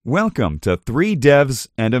Welcome to Three Devs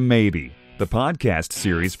and a Maybe, the podcast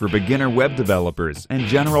series for beginner web developers and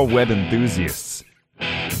general web enthusiasts.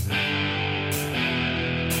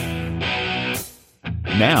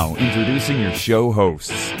 Now, introducing your show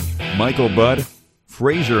hosts, Michael Budd,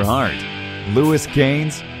 Fraser Hart, Lewis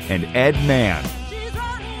Gaines, and Ed Mann.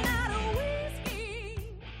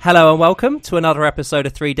 Hello and welcome to another episode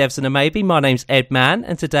of Three Devs and a Maybe. My name's Ed Mann,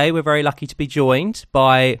 and today we're very lucky to be joined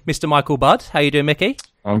by Mr. Michael Budd. How you doing, Mickey?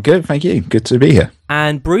 I'm good, thank you. Good to be here.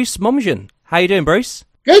 And Bruce Momjian. How you doing, Bruce?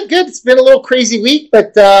 Good. It's been a little crazy week,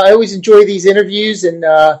 but I always enjoy these interviews, and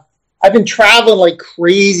I've been traveling like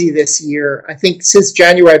crazy this year. I think since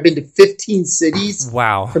January I've been to 15 cities.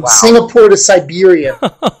 Wow. From Singapore to Siberia.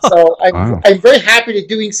 So I'm very happy to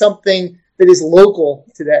doing something that is local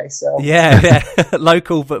today. So Yeah.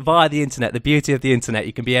 Local, but via the internet. The beauty of the internet,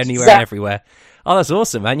 you can be anywhere and everywhere. Oh, that's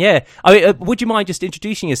awesome, man. Yeah. I mean, would you mind just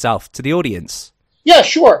introducing yourself to the audience? Yeah,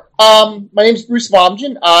 sure. My name is Bruce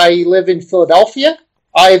Momjian. I live in Philadelphia.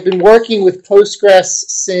 I've been working with Postgres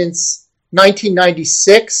since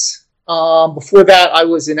 1996. Before that, I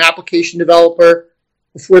was an application developer.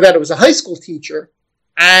 Before that, I was a high school teacher.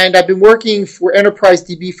 And I've been working for Enterprise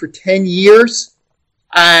DB for 10 years.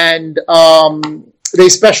 And they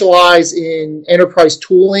specialize in enterprise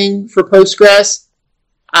tooling for Postgres.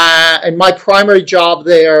 And my primary job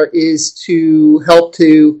there is to help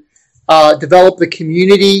to develop the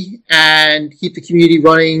community and keep the community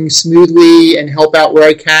running smoothly and help out where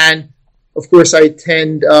I can. Of course, I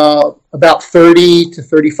attend about 30 to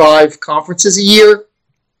 35 conferences a year,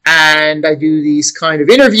 and I do these kind of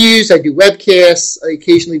interviews. I do webcasts. I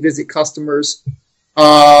occasionally visit customers, and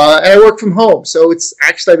I work from home. So it's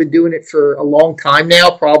actually, I've been doing it for a long time now,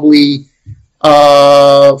 probably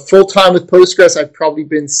full-time with Postgres. I've probably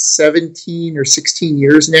been 17 or 16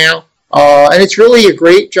 years now. And it's really a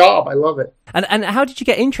great job. I love it. And how did you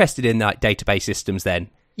get interested in like database systems then?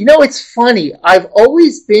 You know, it's funny. I've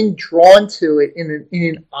always been drawn to it in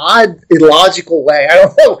an odd, illogical way. I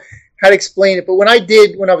don't know how to explain it, but when I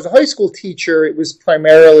was a high school teacher, it was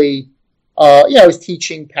primarily, I was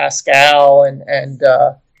teaching Pascal and trying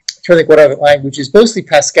to think what other languages, mostly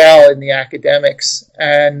Pascal in the academics.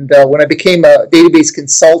 And when I became a database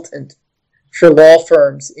consultant for law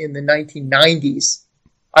firms in the 1990s,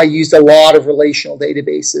 I used a lot of relational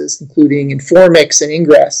databases, including Informix and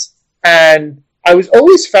Ingress. And I was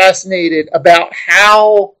always fascinated about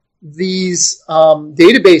how these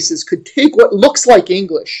databases could take what looks like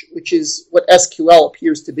English, which is what SQL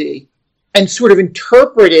appears to be, and sort of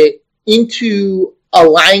interpret it into a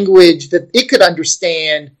language that it could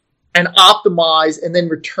understand and optimize and then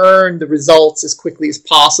return the results as quickly as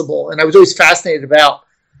possible. And I was always fascinated about,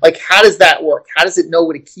 like, how does that work? How does it know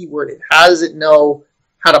what a keyword is? How does it know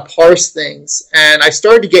how to parse things? And I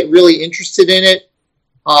started to get really interested in it.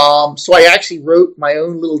 So I actually wrote my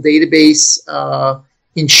own little database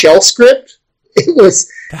in shell script. It was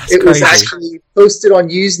actually posted on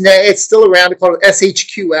Usenet. It's still around. It's called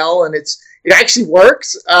SHQL, and it actually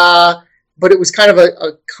works. But it was kind of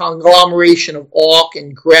a conglomeration of awk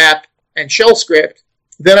and grep and shell script.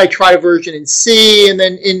 Then I tried a version in C, and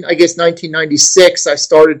then in, I guess, 1996, I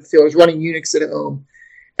was running Unix at home.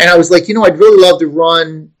 And I was like, I'd really love to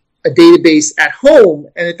run a database at home.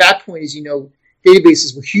 And at that point, as you know,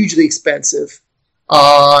 databases were hugely expensive.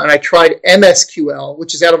 And I tried MSQL,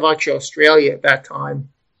 which is out of actually Australia at that time.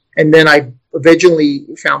 And then I eventually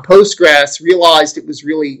found Postgres, realized it was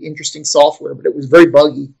really interesting software, but it was very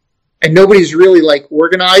buggy. And nobody was really like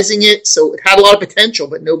organizing it. So it had a lot of potential,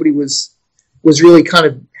 but nobody was really kind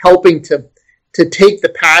of helping to take the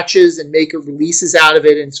patches and make releases out of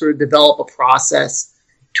it and sort of develop a process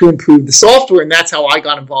to improve the software. And that's how I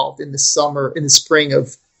got involved in the spring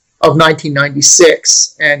of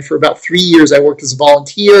 1996. And for about 3 years, I worked as a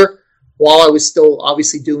volunteer while I was still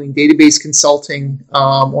obviously doing database consulting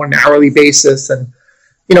on an hourly basis. And,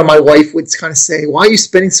 my wife would kind of say, why are you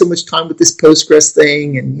spending so much time with this Postgres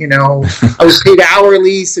thing? And, I was paid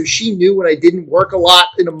hourly, so she knew when I didn't work a lot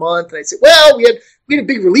in a month. And I said, well, we had a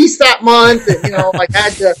big release that month. And, I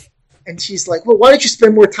had to. And she's like, well, why don't you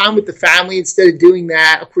spend more time with the family instead of doing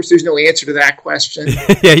that? Of course, there's no answer to that question.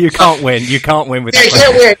 Yeah, you can't win. You can't win with that. You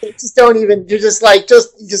can't win. You just don't even, you're just like,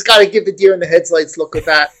 you just got to give the deer in the headlights look at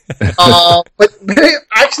that. But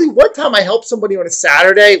actually, one time I helped somebody on a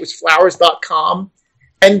Saturday. It was flowers.com.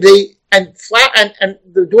 And the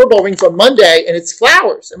doorbell rings on Monday, and it's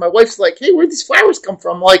flowers. And my wife's like, hey, where'd these flowers come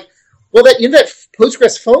from? I'm like, well, that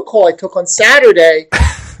Postgres phone call I took on Saturday,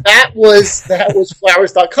 that was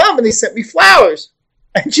flowers.com, and they sent me flowers.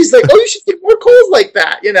 And she's like, oh, you should get more calls like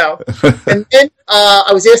that, And then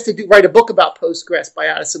I was asked to write a book about Postgres by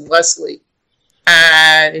Addison Leslie.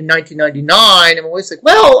 And in 1999, I'm always like,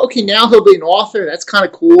 well, okay, now he'll be an author. That's kind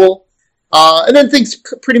of cool. And then things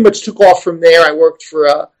pretty much took off from there. I worked for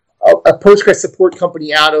a Postgres support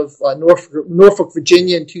company out of Norfolk,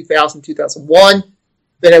 Virginia in 2000, 2001.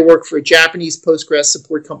 Then I worked for a Japanese Postgres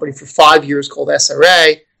support company for 5 years called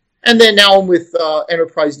SRA. And then now I'm with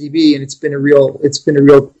Enterprise DB, and it's been a real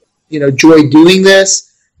joy doing this.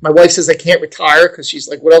 My wife says I can't retire because she's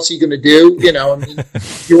like, what else are you going to do?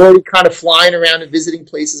 You're already kind of flying around and visiting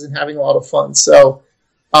places and having a lot of fun. So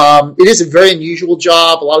it is a very unusual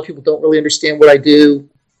job. A lot of people don't really understand what I do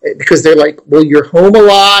because they're like, well, you're home a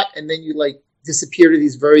lot, and then you like disappear to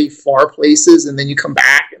these very far places, and then you come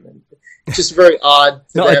back, and then it's just very odd.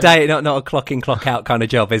 Not a day, not a clock in, clock out kind of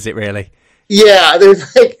job, is it really? Yeah, I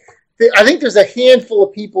think there's a handful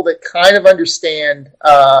of people that kind of understand.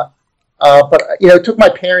 But it took my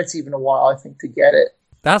parents even a while, I think, to get it.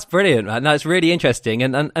 That's brilliant, man. That's really interesting.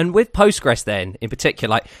 And with Postgres, then in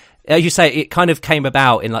particular, like as you say, it kind of came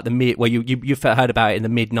about in like the mid. Well, you heard about it in the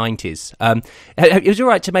mid 90s. It was all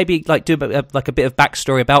right to maybe like do a bit of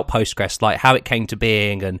backstory about Postgres, like how it came to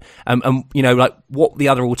being, and like what the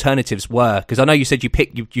other alternatives were. Because I know you said you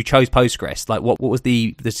chose Postgres. Like what was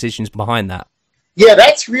the decisions behind that? Yeah,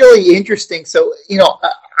 that's really interesting. So,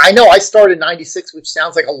 I know I started in 96, which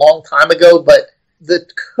sounds like a long time ago, but the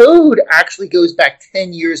code actually goes back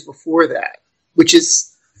 10 years before that, which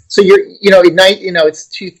is, so it's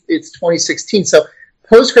 2016. So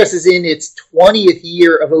Postgres is in its 20th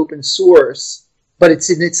year of open source, but it's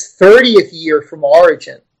in its 30th year from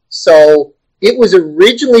origin. So it was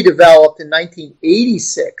originally developed in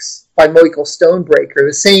 1986 by Michael Stonebreaker,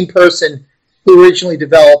 the same person who originally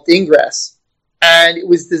developed Ingress. And it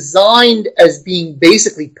was designed as being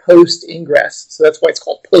basically post-Ingress. So that's why it's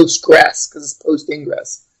called Postgres, because it's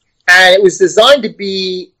post-Ingress. And it was designed to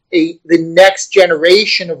be the next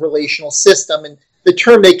generation of relational system. And the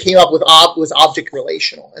term they came up with was object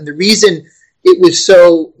relational. And the reason it was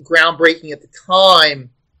so groundbreaking at the time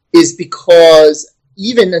is because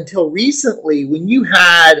even until recently, when you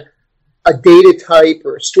had a data type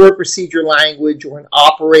or a stored procedure language or an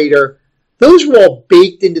operator, those were all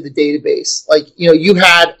baked into the database. Like, you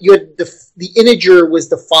had the integer was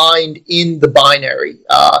defined in the binary.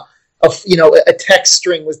 A text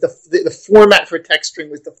string was the format for a text string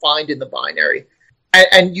was defined in the binary.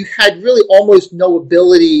 And you had really almost no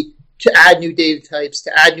ability to add new data types,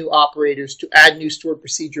 to add new operators, to add new stored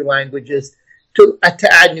procedure languages, to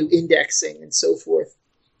add new indexing and so forth.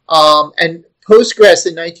 And Postgres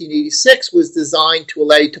in 1986 was designed to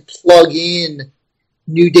allow you to plug in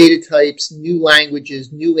new data types, new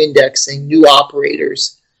languages, new indexing, new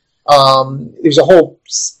operators. There's a whole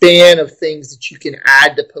span of things that you can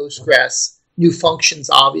add to Postgres, new functions,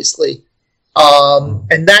 obviously.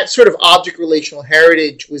 And that sort of object relational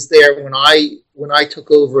heritage was there when I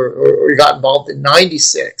took over or got involved in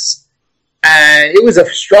 96. And it was a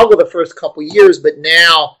struggle the first couple of years, but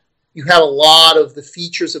now you have a lot of the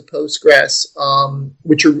features of Postgres,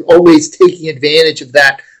 which are always taking advantage of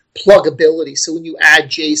that pluggability. So when you add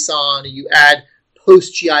JSON or you add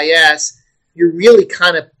PostGIS, you're really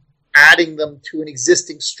kind of adding them to an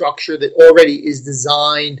existing structure that already is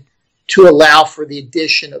designed to allow for the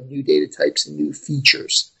addition of new data types and new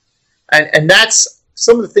features. And that's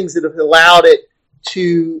some of the things that have allowed it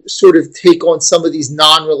to sort of take on some of these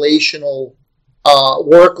non-relational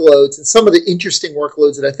workloads and some of the interesting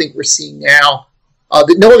workloads that I think we're seeing now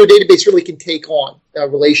that no other database really can take on,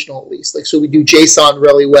 relational at least. Like, so we do JSON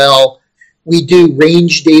really well. We do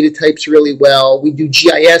range data types really well. We do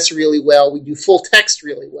GIS really well. We do full text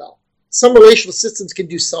really well. Some relational systems can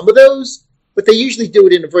do some of those, but they usually do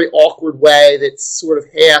it in a very awkward way that's sort of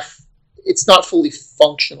it's not fully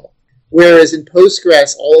functional. Whereas in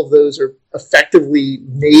Postgres, all of those are effectively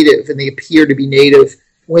native, and they appear to be native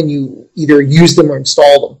when you either use them or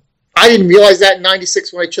install them. I didn't realize that in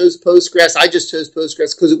 96 when I chose Postgres. I just chose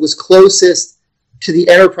Postgres because it was closest to the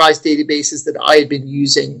enterprise databases that I had been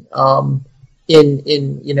using in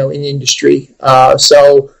industry.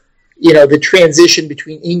 So the transition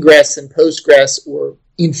between Ingress and Postgres, or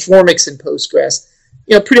Informix and Postgres,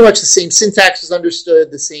 pretty much the same syntax was understood,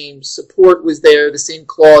 the same support was there, the same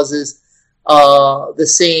clauses, the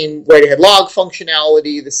same write-ahead log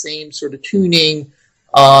functionality, the same sort of tuning.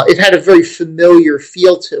 It had a very familiar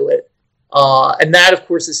feel to it. And that, of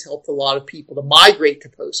course, has helped a lot of people to migrate to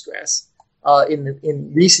Postgres.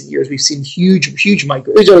 In recent years, we've seen huge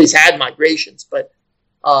migrations. We've always had migrations, but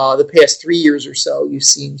the past 3 years or so, you've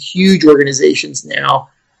seen huge organizations now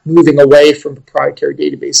moving away from proprietary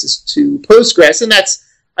databases to Postgres, and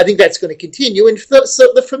I think that's going to continue. And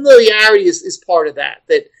so the familiarity is part of that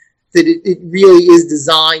that it really is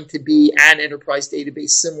designed to be an enterprise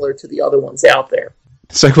database similar to the other ones out there.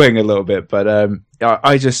 Segueing a little bit, but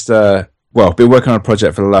I just been working on a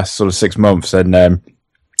project for the last sort of 6 months, and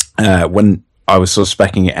when I was sort of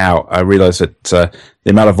speccing it out, I realized that the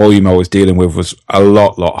amount of volume I was dealing with was a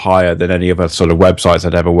lot higher than any other sort of websites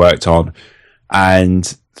I'd ever worked on.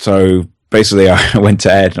 And so basically I went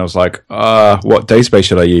to Ed and I was like, what database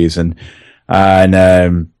should I use? And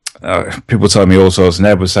people told me all sorts, and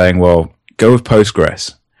Ed was saying, well, go with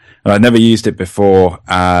Postgres. And I'd never used it before.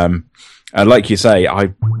 And like you say,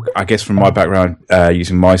 I guess from my background,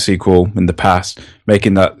 using MySQL in the past,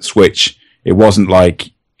 making that switch, it wasn't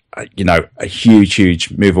like, a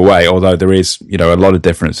huge move away, although there is, a lot of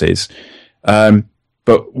differences.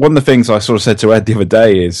 But one of the things I sort of said to Ed the other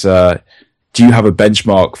day is, do you have a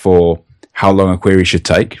benchmark for how long a query should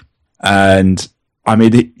take? And I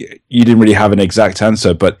mean, you didn't really have an exact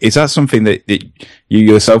answer, but is that something that you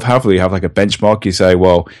yourself have? Or you have like a benchmark? You say,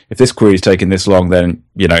 well, if this query is taking this long, then,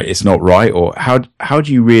 it's not right. Or how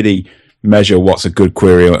do you really measure what's a good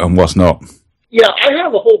query and what's not? Yeah, I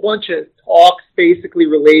have a whole bunch of talks basically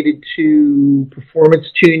related to performance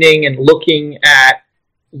tuning and looking at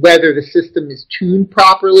whether the system is tuned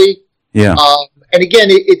properly. Yeah. And again,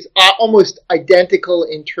 it's almost identical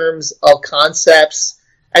in terms of concepts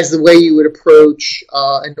as the way you would approach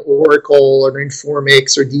an Oracle or an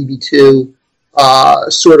Informix or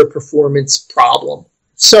DB2 sort of performance problem.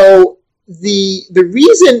 So the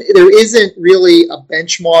reason there isn't really a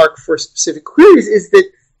benchmark for specific queries is that,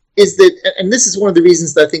 and this is one of the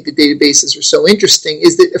reasons that I think the databases are so interesting,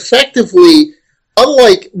 is that effectively,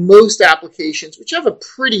 unlike most applications, which have a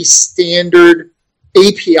pretty standard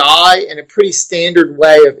API and a pretty standard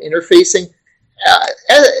way of interfacing,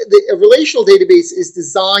 a relational database is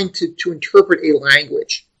designed to interpret a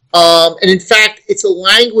language. And in fact, it's a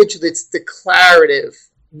language that's declarative,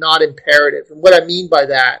 not imperative. And what I mean by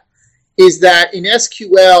that is that in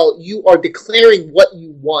SQL, you are declaring what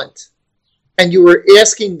you want, and you are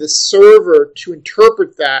asking the server to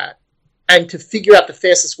interpret that and to figure out the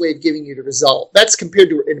fastest way of giving you the result. That's compared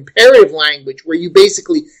to an imperative language where you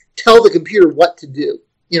basically tell the computer what to do.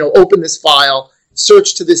 Open this file,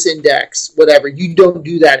 search to this index, whatever. You don't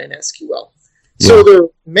do that in SQL. Yeah. So there are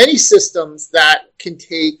many systems that can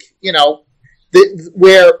take,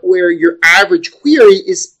 where your average query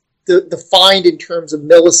is defined in terms of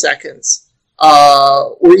milliseconds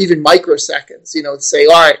or even microseconds. Say,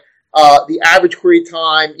 all right, the average query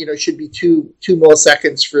time, should be two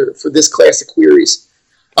milliseconds for this class of queries.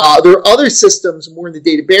 There are other systems more in the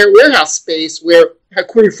data warehouse space where a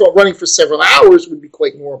query running for several hours would be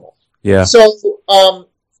quite normal. Yeah. So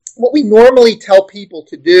what we normally tell people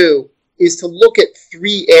to do is to look at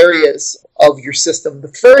 3 areas of your system.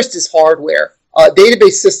 The first is hardware.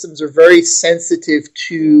 Database systems are very sensitive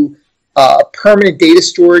to permanent data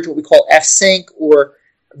storage, what we call fsync, or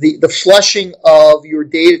the flushing of your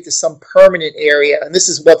data to some permanent area. And this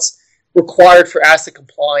is what's required for ACID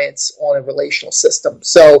compliance on a relational system.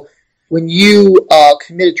 So when you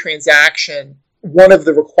commit a transaction, one of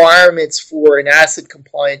the requirements for an ACID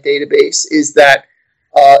compliant database is that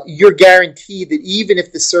you're guaranteed that even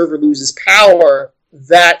if the server loses power,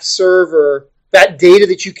 that data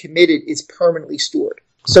that you committed is permanently stored.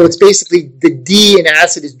 So it's basically the D in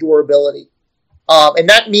ACID is durability. And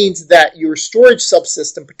that means that your storage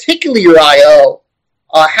subsystem, particularly your I/O,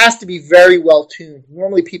 has to be very well tuned.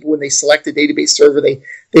 Normally people, when they select a database server,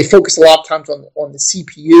 they focus a lot of times on the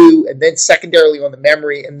CPU, and then secondarily on the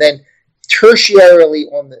memory, and then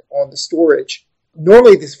tertiarily on the storage.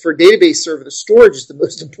 Normally for a database server, the storage is the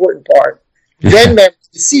most important part. Then the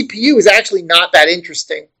CPU is actually not that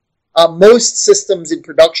interesting. Most systems in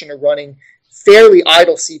production are running fairly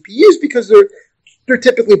idle CPUs because they're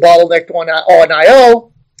typically bottlenecked on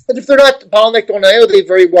I/O. And if they're not bottlenecked on I/O, they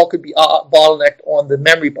very well could be bottlenecked on the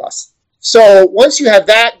memory bus. So once you have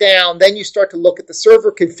that down, then you start to look at the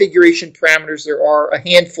server configuration parameters. There are a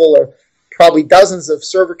handful or probably dozens of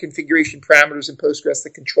server configuration parameters in Postgres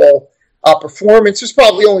that control performance. There's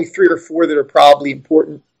probably only 3 or 4 that are probably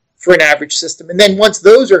important for an average system. And then once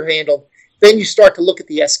those are handled, then you start to look at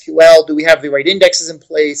the SQL. Do we have the right indexes in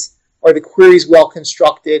place? Are the queries well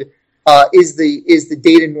constructed? Is the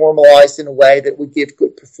data normalized in a way that would give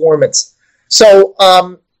good performance? So,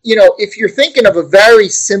 if you're thinking of a very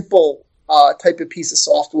simple type of piece of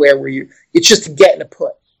software where it's just a get and a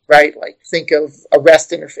put, right? Like think of a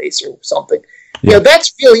REST interface or something. Yeah.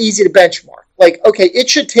 That's really easy to benchmark. Like, okay, it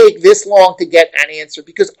should take this long to get an answer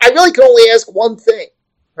because I really can only ask one thing,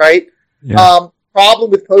 right? Yeah.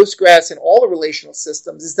 Problem with Postgres and all the relational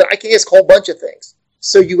systems is that I can ask a whole bunch of things.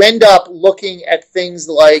 So you end up looking at things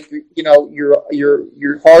like,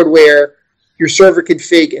 your hardware, your server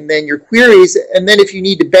config, and then your queries. And then if you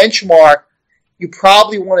need to benchmark, you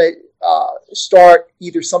probably want to start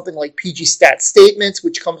either something like pgstat statements,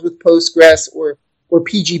 which comes with Postgres, or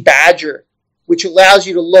pgbadger, which allows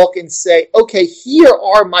you to look and say, okay, here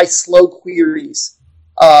are my slow queries.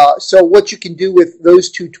 So what you can do with those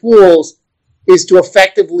two tools is to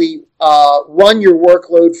effectively run your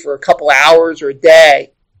workload for a couple hours or a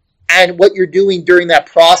day. And what you're doing during that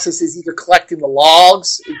process is either collecting the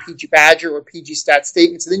logs in pgbadger or pgstat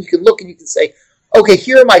statements. And then you can look and you can say, okay,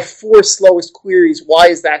 here are my 4 slowest queries. Why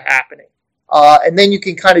is that happening? And then you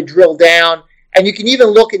can kind of drill down. And you can even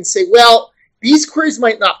look and say, well, these queries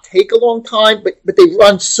might not take a long time, but they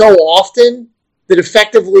run so often that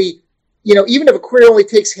effectively, even if a query only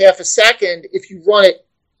takes half a second, if you run it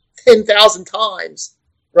 10,000 times,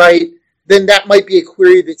 right, then that might be a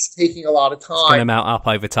query that's taking a lot of time. It's going to mount up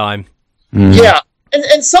over time. Mm. Yeah.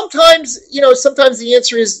 And sometimes, sometimes the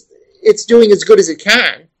answer is it's doing as good as it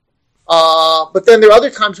can. But then there are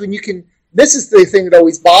other times when you can, this is the thing that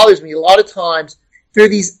always bothers me. A lot of times there are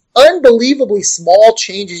these unbelievably small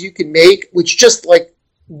changes you can make, which just like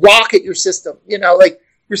rocket your system, like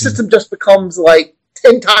your system just becomes like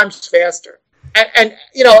 10 times faster. And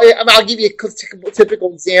I'll give you a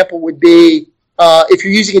typical example would be if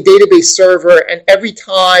you're using a database server and every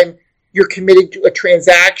time you're committing to a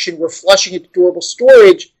transaction, we're flushing it to durable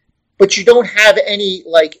storage, but you don't have any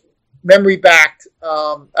like battery-backed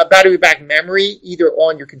memory either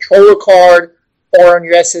on your controller card or on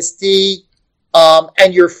your SSD,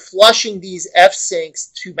 and you're flushing these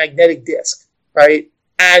F-syncs to magnetic disk, right?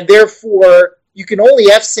 And therefore, you can only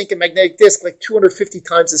F-sync a magnetic disk like 250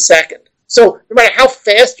 times a second. So no matter how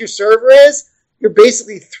fast your server is, you're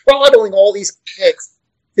basically throttling all these commits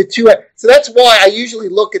to 2. So that's why I usually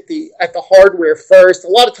look at the hardware first. A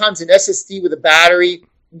lot of times an SSD with a battery,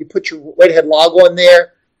 you put your write-ahead log on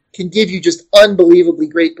there, can give you just unbelievably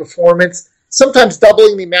great performance. Sometimes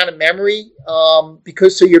doubling the amount of memory,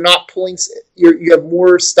 because so you're not pulling, you have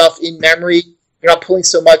more stuff in memory. You're not pulling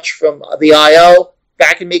so much from the I/O.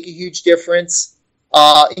 That can make a huge difference.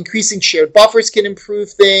 Increasing shared buffers can improve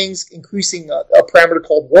things. Increasing a parameter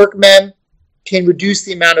called workmem can reduce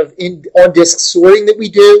the amount of on-disk sorting that we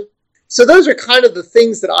do. So those are kind of the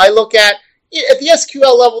things that I look at. At the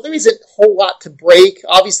SQL level, there isn't a whole lot to break.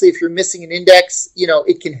 Obviously, if you're missing an index,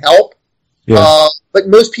 it can help. Yeah. But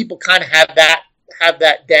most people kind of have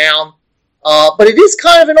that down. But it is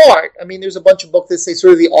kind of an art. I mean, there's a bunch of books that say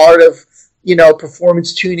sort of the art of,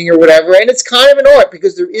 performance tuning or whatever. And it's kind of an art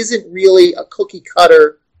because there isn't really a cookie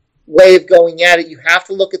cutter way of going at it. You have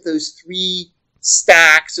to look at those 3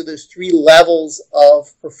 stacks or those 3 levels of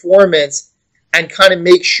performance and kind of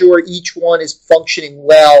make sure each one is functioning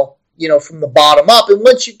well, from the bottom up. And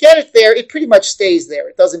once you get it there, it pretty much stays there.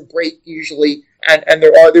 It doesn't break usually. And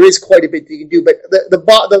there is quite a bit you can do. But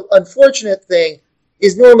the unfortunate thing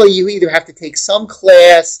is normally you either have to take some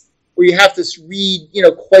class or you have to read,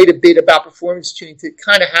 quite a bit about performance tuning to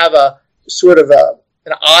kind of have a sort of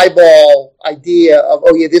an eyeball idea of,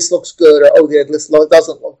 oh yeah, this looks good, or oh yeah, this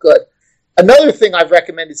doesn't look good. Another thing I've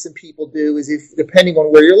recommended some people do is, if depending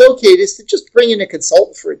on where you're located, is to just bring in a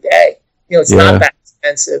consultant for a day. It's not that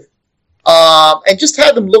expensive. And just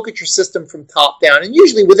have them look at your system from top down. And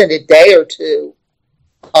usually within a day or two,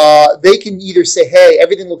 they can either say, hey,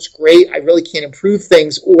 everything looks great, I really can't improve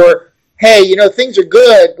things, or hey, things are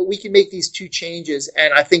good, but we can make these 2 changes,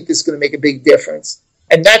 and I think this is going to make a big difference.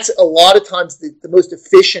 And that's a lot of times the most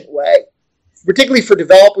efficient way, particularly for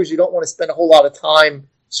developers who don't want to spend a whole lot of time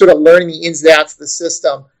sort of learning the ins and outs of the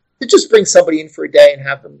system, to just bring somebody in for a day and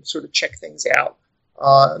have them sort of check things out.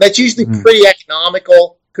 That's usually pretty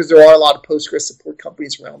economical because there are a lot of Postgres support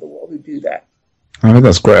companies around the world who do that. I think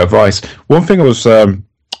that's great advice. One thing I was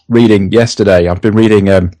reading yesterday, I've been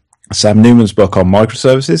reading Sam Newman's book on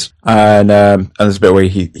microservices, and there's a bit where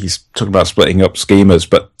he's talking about splitting up schemas.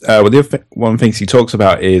 But one of the things he talks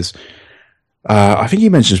about is, I think he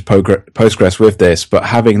mentions Postgres with this, but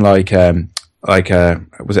having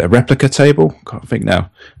was it a replica table? Can't think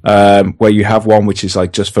now. Where you have one which is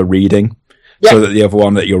like just for reading, so that the other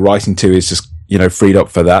one that you're writing to is just freed up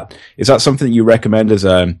for that. Is that something that you recommend as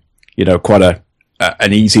quite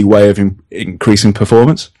an easy way of increasing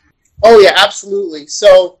performance? Oh yeah, absolutely.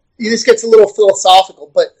 So this gets a little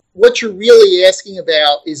philosophical, but what you're really asking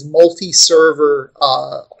about is multi-server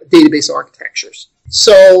database architectures.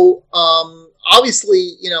 So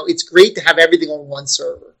obviously, it's great to have everything on one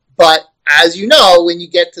server, but as you know, when you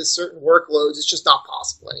get to certain workloads, it's just not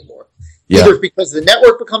possible anymore. Yeah. Either because the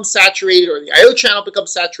network becomes saturated, or the I/O channel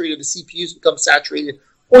becomes saturated, or the CPUs become saturated,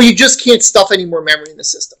 or you just can't stuff any more memory in the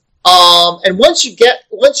system. And once you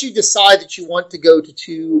decide that you want to go to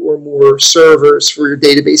 2 or more servers for your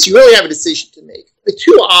database, you really have a decision to make. The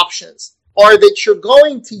 2 options are that you're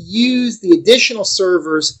going to use the additional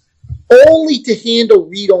servers only to handle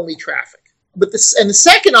read-only traffic. But the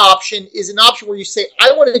second option is an option where you say,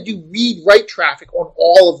 I want to do read-write traffic on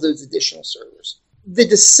all of those additional servers. The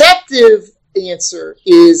deceptive answer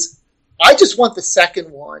is, I just want the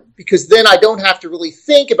second one, because then I don't have to really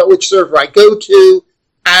think about which server I go to,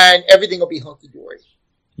 and everything will be hunky-dory.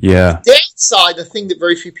 Yeah. The downside, the thing that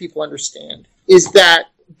very few people understand, is that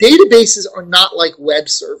databases are not like web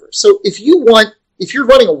servers. So if you're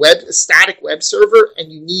running a static web server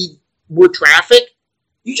and you need more traffic,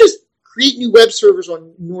 you just create new web servers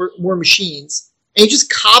on more machines, and you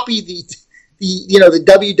just copy the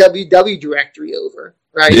www directory over,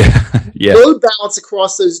 right? Yeah. Load balance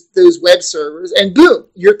across those web servers, and boom,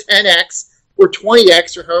 you're 10x or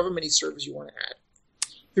 20x or however many servers you want to add.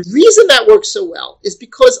 The reason that works so well is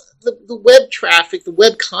because the web traffic, the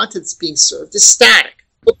web content that's being served is static.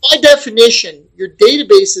 But by definition, your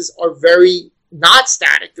databases are very not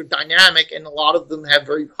static, they're dynamic, and a lot of them have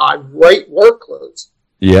very high write workloads.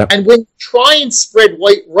 Yeah. And when you try and spread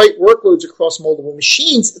write workloads across multiple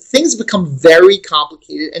machines, things become very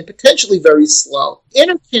complicated and potentially very slow.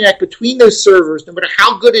 Interconnect between those servers, no matter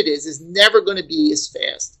how good it is never going to be as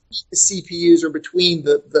fast. The CPUs are between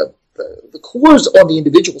the cores on the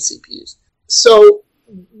individual CPUs. So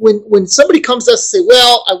when somebody comes to us and say,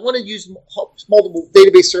 well, I want to use multiple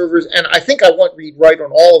database servers and I think I want read-write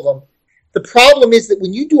on all of them, the problem is that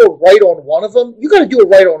when you do a write on one of them, you got to do a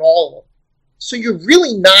write on all of them. So you're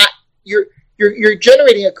really not, you're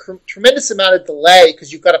generating a tremendous amount of delay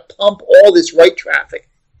because you've got to pump all this write traffic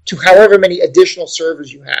to however many additional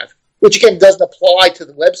servers you have, which again doesn't apply to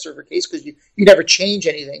the web server case because you never change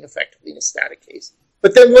anything effectively in a static case.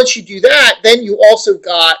 But then once you do that, then you also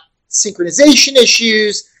got synchronization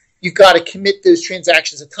issues. You've got to commit those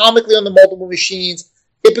transactions atomically on the multiple machines.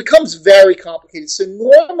 It becomes very complicated. So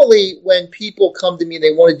normally when people come to me and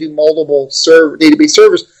they want to do multiple database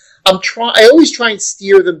servers, I always try and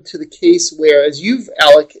steer them to the case where, as you've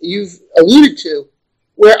alluded to,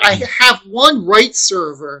 where I have one write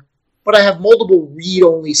server, but I have multiple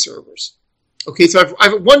read-only servers. Okay, so I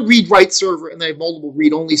have one read-write server and I have multiple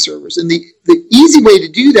read-only servers. And the easy way to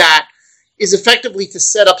do that is effectively to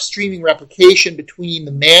set up streaming replication between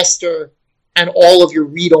the master and all of your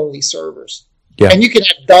read-only servers. Yeah. And you can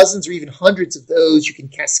have dozens or even hundreds of those. You can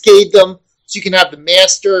cascade them. So you can have the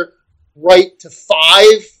master write to 5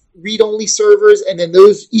 read-only servers, and then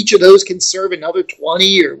each of those can serve another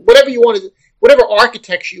 20 or whatever you want to, whatever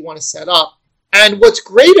architecture you want to set up. And what's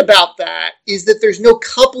great about that is that there's no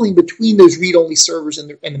coupling between those read-only servers and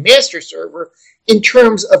the master server in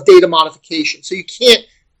terms of data modification. So you can't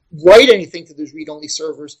write anything to those read-only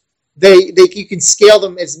servers. You can scale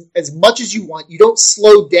them as much as you want. You don't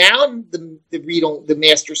slow down the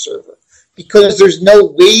master server because there's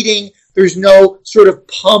no waiting. There's no sort of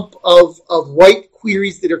pump of write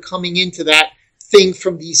queries that are coming into that thing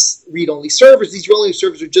from these read-only servers. These read-only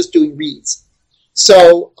servers are just doing reads.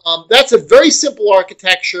 So that's a very simple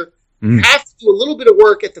architecture. You have to do a little bit of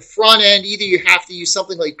work at the front end. Either you have to use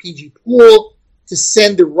something like pgpool to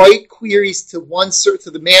send the write queries to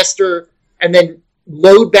the master and then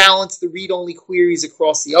load balance the read-only queries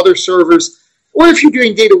across the other servers. Or if you're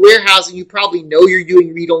doing data warehousing, you probably know you're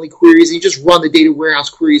doing read-only queries and you just run the data warehouse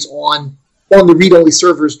queries on the read-only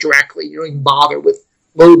servers directly. You don't even bother with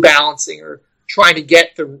load balancing or trying to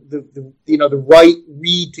get the right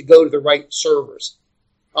read to go to the right servers.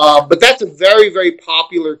 But that's a very, very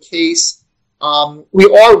popular case. We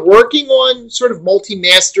are working on sort of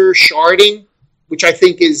multi-master sharding, which I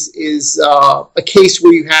think is a case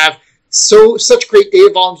where you have such great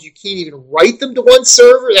data volumes you can't even write them to one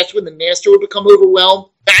server. That's when the master would become overwhelmed.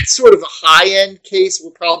 That's sort of a high-end case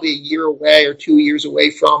we're probably a year away or 2 years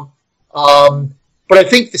away from. But I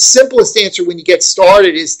think the simplest answer when you get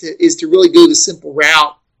started is to really go the simple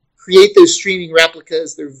route. Create those streaming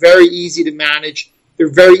replicas. They're very easy to manage. They're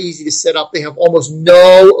very easy to set up. They have almost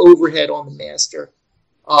no overhead on the master.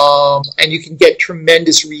 And you can get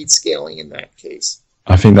tremendous read scaling in that case.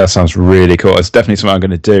 I think that sounds really cool. It's definitely something I'm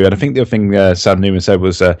going to do. And I think the other thing Sam Newman said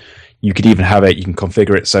was you could even have you can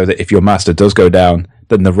configure it so that if your master does go down,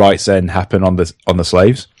 then the writes then happen on the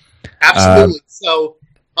slaves. Absolutely. So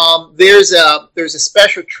there's a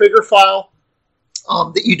special trigger file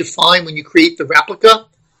that you define when you create the replica.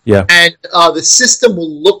 Yeah. And the system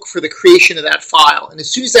will look for the creation of that file. And as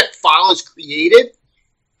soon as that file is created,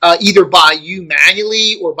 either by you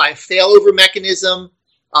manually or by a failover mechanism,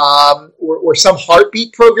 or some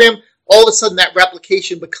heartbeat program, all of a sudden that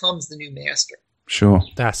replication becomes the new master. Sure.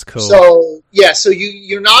 That's cool. So yeah, so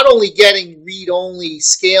you're not only getting read-only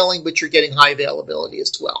scaling, but you're getting high availability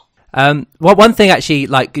as well. Well, one thing actually,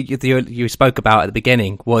 like you spoke about at the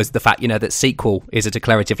beginning, was the fact, that SQL is a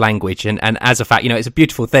declarative language, and as a fact, it's a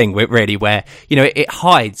beautiful thing, really, where it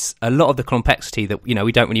hides a lot of the complexity that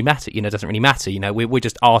we don't really matter. Doesn't really matter. We're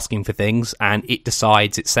just asking for things, and it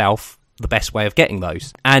decides itself the best way of getting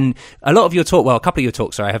those. And a lot of your talk, well, a couple of your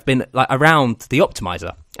talks, sorry, have been like around the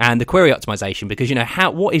optimizer and the query optimization, because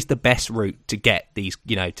what is the best route to get these,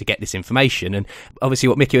 to get this information? And obviously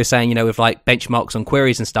what Mickey was saying, with like benchmarks on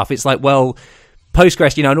queries and stuff, it's like, well,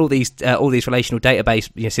 Postgres, and all these relational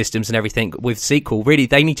database systems and everything with SQL, really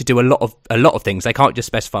they need to do a lot of things. They can't just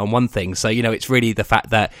specify on one thing. So it's really the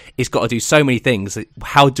fact that it's got to do so many things.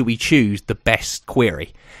 How do we choose the best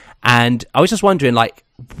query? And I was just wondering, like,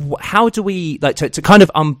 how do we to kind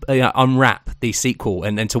of unwrap the SQL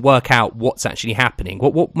and to work out what's actually happening?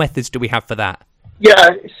 What methods do we have for that? Yeah,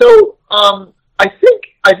 so I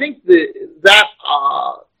think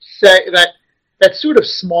that sort of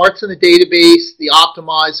smarts in the database, the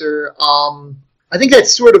optimizer. I think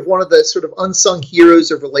that's sort of one of the sort of unsung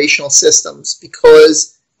heroes of relational systems,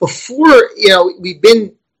 because before we've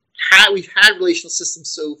had relational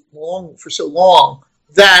systems for so long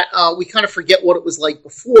that we kind of forget what it was like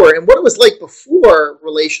before. And what it was like before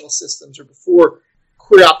relational systems or before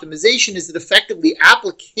query optimization is that effectively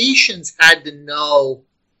applications had to know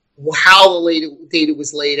how the data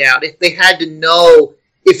was laid out. If they had to know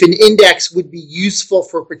if an index would be useful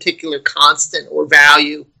for a particular constant or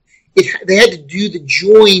value, they had to do the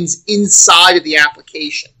joins inside of the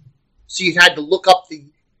application. So you had to look up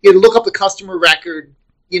the customer record,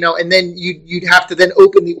 and then you'd have to then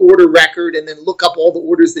open the order record and then look up all the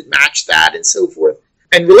orders that match that and so forth.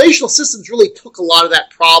 And relational systems really took a lot of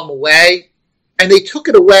that problem away, and they took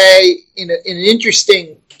it away in an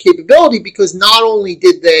interesting capability, because not only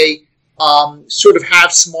did they sort of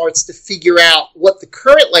have smarts to figure out what the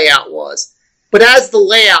current layout was, but as the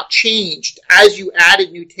layout changed, as you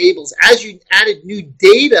added new tables, as you added new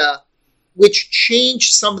data, which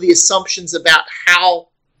changed some of the assumptions about how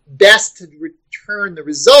best to return the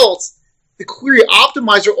results, the query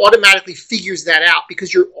optimizer automatically figures that out,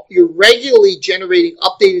 because you're regularly generating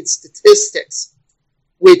updated statistics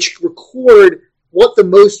which record what the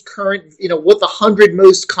most current, what the 100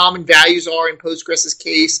 most common values are in Postgres's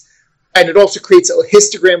case, and it also creates a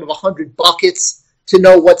histogram of 100 buckets to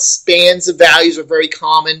know what spans of values are very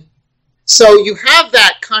common. So you have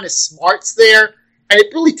that kind of smarts there, and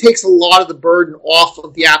it really takes a lot of the burden off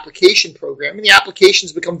of the application program. And the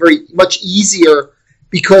applications become very much easier,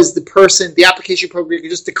 because the application program can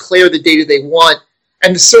just declare the data they want,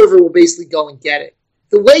 and the server will basically go and get it.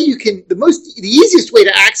 The easiest way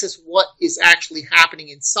to access what is actually happening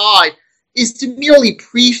inside is to merely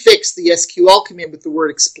prefix the SQL command with the word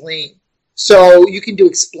explain. So you can do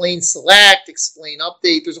explain select, explain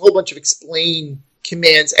update. There's a whole bunch of explain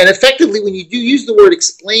commands. And effectively, when you do use the word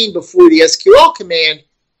explain before the SQL command,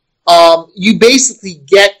 you basically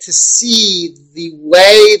get to see the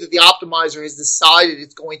way that the optimizer has decided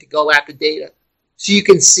it's going to go at the data. So you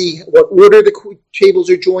can see what order the tables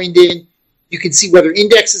are joined in. You can see whether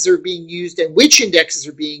indexes are being used and which indexes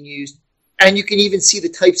are being used. And you can even see the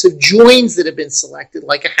types of joins that have been selected,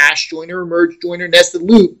 like a hash join or a merge join or nested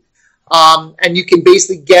loop. And you can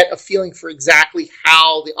basically get a feeling for exactly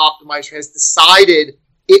how the optimizer has decided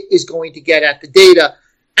it is going to get at the data.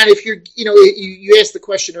 And if you asked the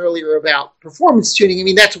question earlier about performance tuning, I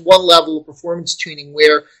mean, that's one level of performance tuning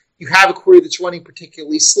where you have a query that's running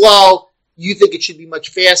particularly slow, you think it should be much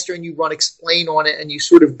faster, and you run explain on it, and you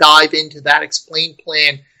sort of dive into that explain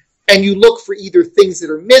plan, and you look for either things that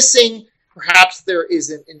are missing. Perhaps there is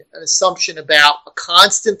an assumption about a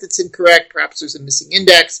constant that's incorrect. Perhaps there's a missing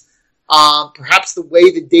index. Perhaps the way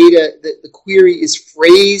the query is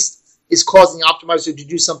phrased is causing the optimizer to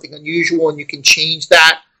do something unusual, and you can change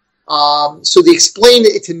that. So the explain,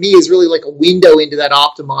 to me, is really like a window into that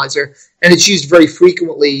optimizer, and it's used very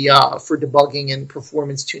frequently for debugging and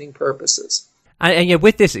performance tuning purposes. And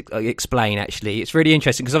with this explain, actually, it's really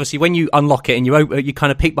interesting, because obviously when you unlock it and you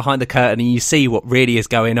kind of peek behind the curtain and you see what really is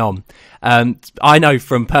going on. I know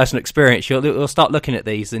from personal experience, you'll start looking at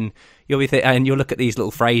these and you'll look at these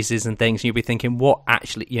little phrases and things, and you'll be thinking, what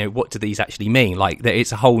do these actually mean? Like,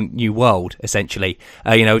 it's a whole new world, essentially.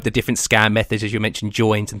 The different scan methods, as you mentioned,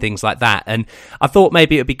 joins and things like that. And I thought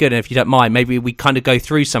maybe it would be good, if you don't mind, maybe we kind of go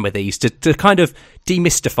through some of these to kind of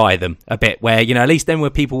demystify them a bit, where, at least then where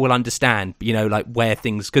people will understand, like where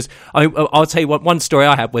things, because I'll tell you one story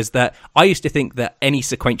I had was that I used to think that any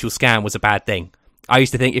sequential scan was a bad thing. I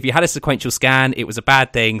used to think if you had a sequential scan, it was a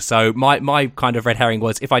bad thing. So my kind of red herring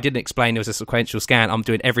was, if I didn't explain there was a sequential scan, I'm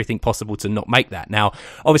doing everything possible to not make that. Now,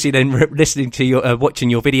 obviously, then listening to your, watching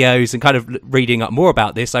your videos and kind of reading up more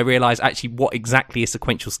about this, I realised actually what exactly a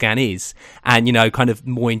sequential scan is, and, you know, kind of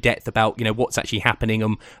more in depth about, you know, what's actually happening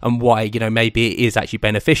and why, you know, maybe it is actually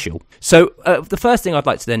beneficial. So the first thing I'd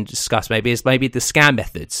like to then discuss maybe is maybe the scan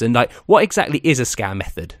methods, and like, what exactly is a scan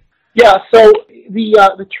method? Yeah, so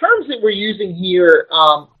the terms that we're using here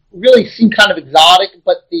really seem kind of exotic,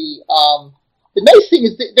 but the nice thing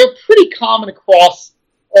is that they're pretty common across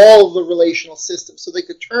all of the relational systems. So like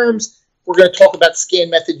the terms, we're going to talk about scan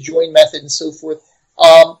method, join method, and so forth.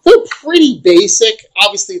 They're pretty basic.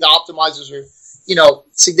 Obviously, the optimizers are, you know,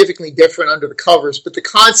 significantly different under the covers, but the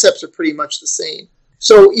concepts are pretty much the same.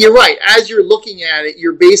 So you're right. As you're looking at it,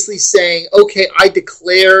 you're basically saying, okay, I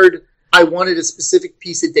declared I wanted a specific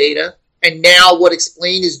piece of data, and now what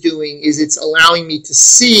Explain is doing is it's allowing me to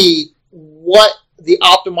see what the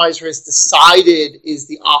optimizer has decided is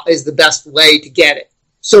the best way to get it.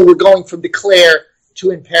 So we're going from declare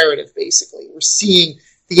to imperative, basically. We're seeing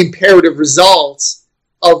the imperative results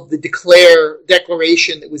of the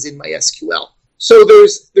declaration that was in my SQL. So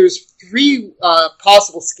there's three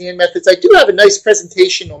possible scan methods. I do have a nice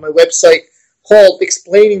presentation on my website called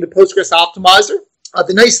Explaining the Postgres Optimizer.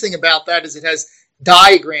 The nice thing about that is it has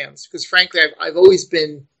diagrams, because frankly, I've always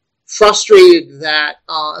been frustrated that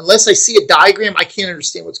unless I see a diagram, I can't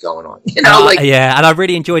understand what's going on. You know, yeah, and I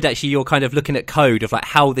really enjoyed actually your kind of looking at code of like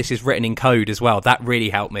how this is written in code as well. That really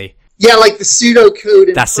helped me. Yeah, like the pseudocode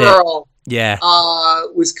in Perl. Yeah,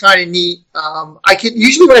 was kind of neat. I can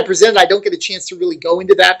usually when I present, I don't get a chance to really go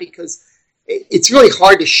into that because it's really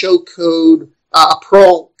hard to show code a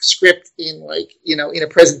Perl script in in a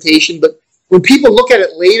presentation, but when people look at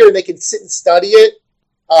it later and they can sit and study it,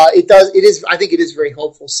 I think it is very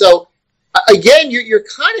helpful. So again, you're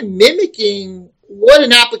kind of mimicking what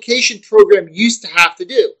an application program used to have to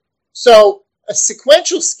do. So a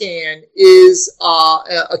sequential scan is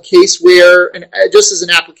a case where, just as an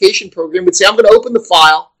application program would say, I'm going to open the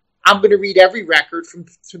file, I'm going to read every record from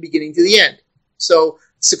beginning to the end. So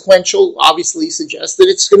sequential obviously suggests that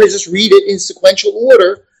it's going to just read it in sequential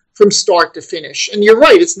order from start to finish. And you're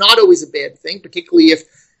right, it's not always a bad thing, particularly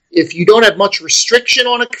if you don't have much restriction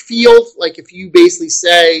on a field, like if you basically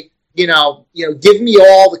say, give me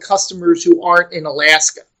all the customers who aren't in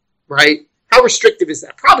Alaska, right? How restrictive is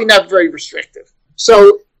that? Probably not very restrictive.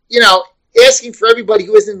 So, asking for everybody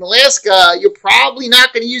who isn't in Alaska, you're probably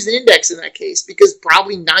not going to use an index in that case because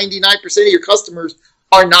probably 99% of your customers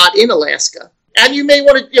are not in Alaska. And you may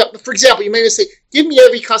want to, for example, you may want to say, give me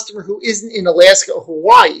every customer who isn't in Alaska or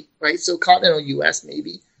Hawaii, right? So continental U.S.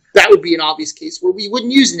 maybe. That would be an obvious case where we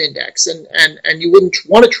wouldn't use an index and you wouldn't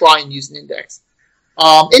want to try and use an index.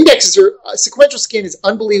 A sequential scan is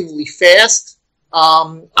unbelievably fast.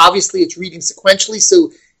 Obviously, it's reading sequentially, so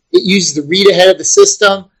it uses the read ahead of the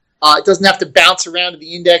system. It doesn't have to bounce around to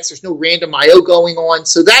the index. There's no random I/O going on.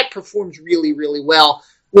 So that performs really, really well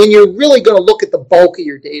when you're really going to look at the bulk of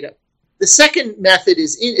your data. The second method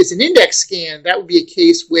is an index scan. That would be a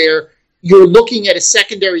case where you're looking at a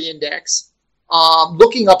secondary index,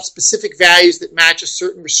 looking up specific values that match a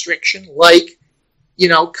certain restriction, like,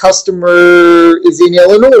 customer is in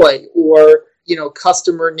Illinois, or,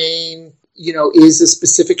 customer name, is a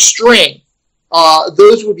specific string.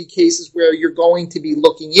 Those would be cases where you're going to be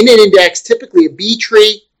looking in an index, typically a B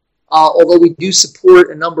tree, although we do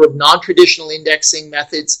support a number of non-traditional indexing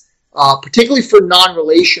methods, particularly for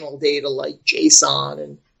non-relational data like JSON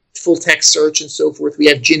and full text search and so forth. We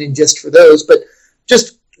have gin and dist for those, but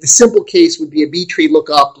just the simple case would be a B tree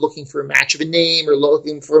lookup, looking for a match of a name or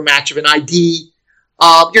looking for a match of an ID.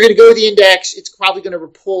 You're going to go to the index. It's probably going to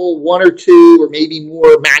pull one or two or maybe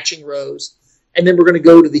more matching rows. And then we're going to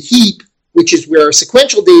go to the heap, which is where our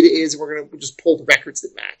sequential data is, and we're going to just pull the records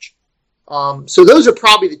that match. So those are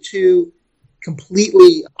probably the two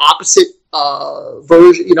completely opposite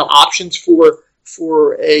options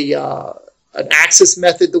for an access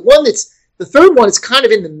method. The third one is kind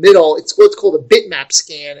of in the middle. It's what's called a bitmap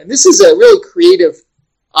scan, and this is a really creative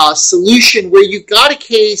solution where you've got a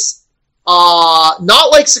case not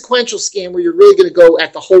like sequential scan where you're really going to go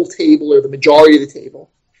at the whole table or the majority of the table,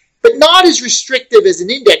 but not as restrictive as an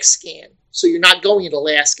index scan. So you're not going at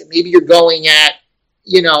Alaska. Maybe you're going at,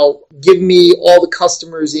 give me all the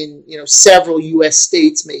customers in, several U.S.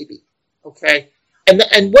 states maybe. Okay.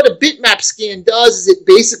 And what a bitmap scan does is it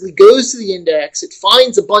basically goes to the index, it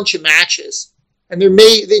finds a bunch of matches, and then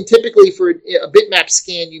typically for a bitmap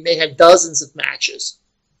scan, you may have dozens of matches,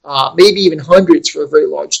 maybe even hundreds for a very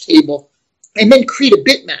large table, and then create a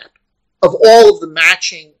bitmap of all of the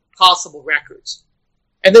matching possible records.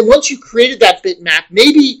 And then once you created that bitmap,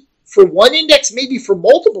 maybe for one index, maybe for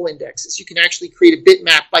multiple indexes, you can actually create a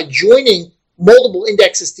bitmap by joining multiple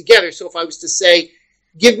indexes together. So if I was to say,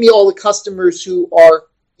 give me all the customers who are,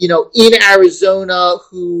 in Arizona,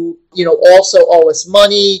 who, also owe us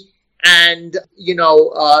money and,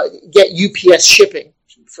 get UPS shipping,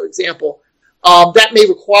 for example, that may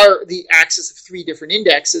require the access of 3 different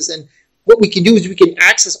indexes. And what we can do is we can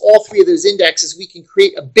access all 3 of those indexes. We can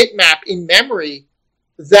create a bitmap in memory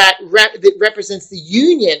that represents the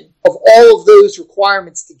union of all of those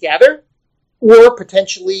requirements together, or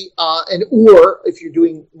potentially if you're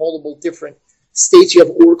doing multiple different states, you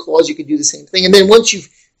have OR clause, you could do the same thing. And then once you've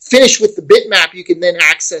finished with the bitmap, you can then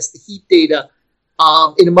access the heap data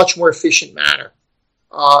in a much more efficient manner.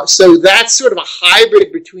 So that's sort of a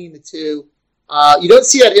hybrid between the two. You don't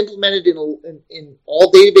see that implemented in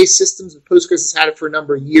all database systems, but Postgres has had it for a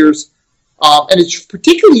number of years. And it's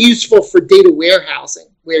particularly useful for data warehousing,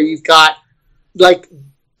 where you've got like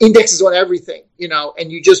indexes on everything,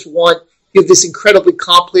 and you have this incredibly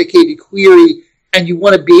complicated query, and you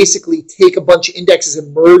want to basically take a bunch of indexes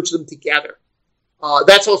and merge them together.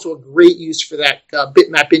 That's also a great use for that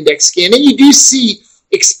bitmap index scan. And you do see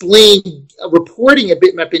explained reporting a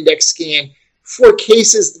bitmap index scan for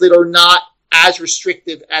cases that are not as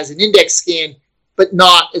restrictive as an index scan, but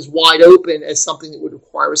not as wide open as something that would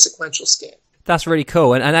require a sequential scan. That's really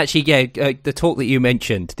cool. And actually, the talk that you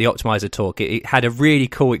mentioned, the Optimizer talk, it had a really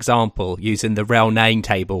cool example using the rel name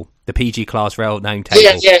table, the PG class rel name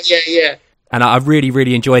table. Yeah. And I really,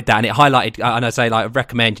 really enjoyed that. And it highlighted, and I say, I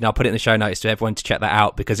recommend, and I'll put it in the show notes to everyone to check that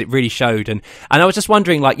out, because it really showed. And I was just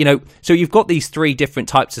wondering, so you've got these 3 different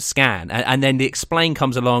types of scan, and then the explain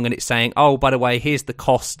comes along and it's saying, oh, by the way, here's the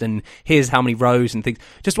cost and here's how many rows and things.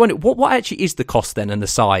 Just wondering, what actually is the cost then and the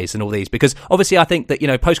size and all these? Because obviously I think that,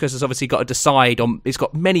 Postgres has obviously got to decide on, it's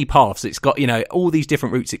got many paths. It's got, all these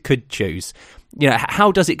different routes it could choose.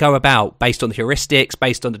 How does it go about based on the heuristics,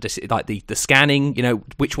 based on the scanning,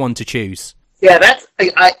 which one to choose? Yeah,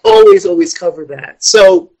 I always cover that.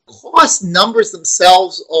 So cost numbers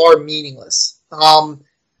themselves are meaningless. Well,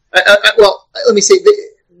 let me say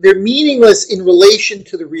they're meaningless in relation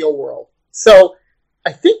to the real world. So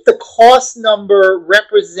I think the cost number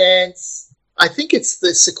represents, I think it's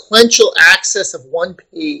the sequential access of one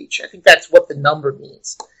page. I think that's what the number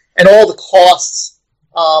means. And all the costs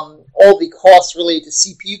related to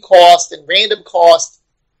CPU cost and random cost,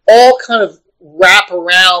 all kind of wrap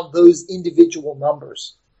around those individual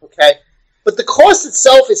numbers, okay? But the cost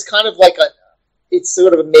itself is kind of like it's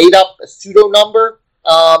sort of a made-up, a pseudo number.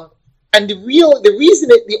 And the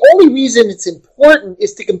only reason it's important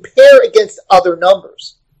is to compare against other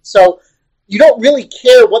numbers. So you don't really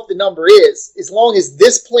care what the number is. As long as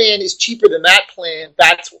this plan is cheaper than that plan,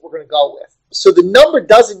 that's what we're going to go with. So the number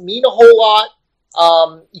doesn't mean a whole lot.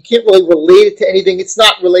 You can't really relate it to anything. It's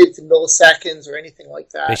not related to milliseconds or anything like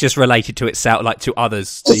that. It's just related to itself, like to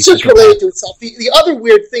others. It's just related to itself. The other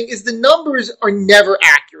weird thing is the numbers are never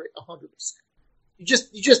accurate 100%.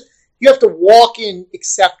 You have to walk in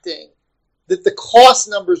accepting that the cost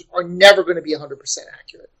numbers are never going to be 100%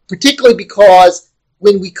 accurate, particularly because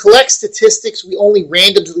when we collect statistics, we only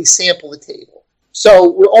randomly sample the table. So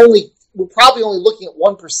we're probably only looking at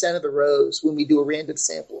 1% of the rows when we do a random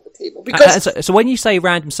sample of the table. Because so when you say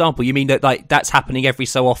random sample, you mean that that's happening every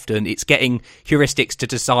so often? It's getting heuristics to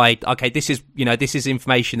decide, okay, this is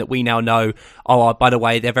information that we now know. Oh, by the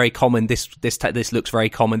way, they're very common. This looks very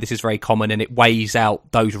common. This is very common, and it weighs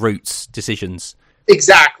out those routes decisions.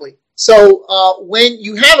 Exactly. So when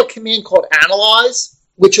you have a command called analyze,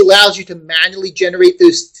 which allows you to manually generate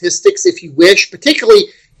those statistics if you wish, particularly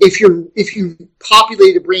if you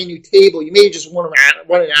populate a brand new table, you may just want to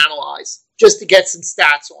run an analyze just to get some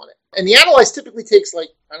stats on it. And the analyze typically takes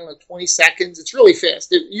 20 seconds. It's really fast.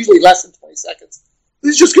 They're usually less than 20 seconds.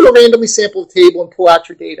 It's just going to randomly sample the table and pull out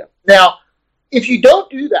your data. Now, if you don't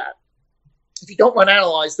do that, if you don't run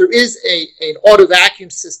analyze, there is an auto vacuum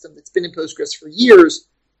system that's been in Postgres for years,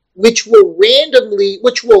 which will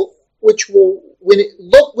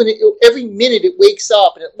every minute it wakes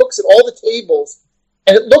up and it looks at all the tables.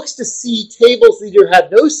 And it looks to see tables that either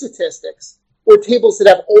have no statistics or tables that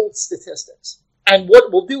have old statistics. And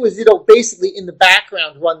what we'll do is it'll basically, in the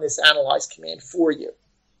background, run this analyze command for you.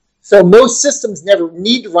 So most systems never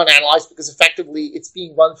need to run analyze because effectively it's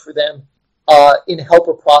being run for them in a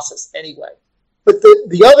helper process anyway. But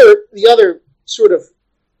the other sort of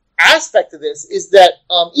aspect of this is that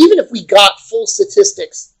even if we got full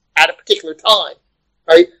statistics at a particular time,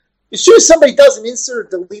 right? As soon as somebody does an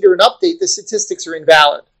insert, delete, or an update, the statistics are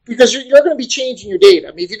invalid because you're going to be changing your data.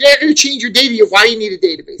 I mean, if you're not going to change your data, why do you need a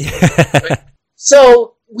database? Right?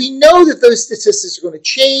 So we know that those statistics are going to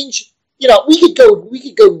change. You know, we could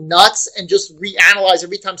go nuts and just reanalyze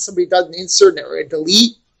every time somebody does an insert or a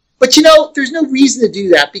delete. But, you know, there's no reason to do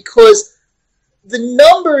that because the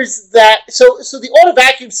numbers that... So the auto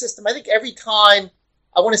vacuum system, I think every time,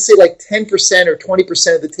 I want to say like 10% or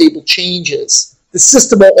 20% of the table changes, the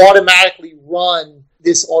system will automatically run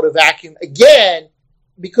this auto vacuum again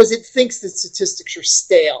because it thinks the statistics are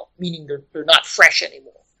stale, meaning they're not fresh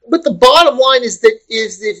anymore. But the bottom line is that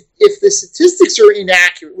if the statistics are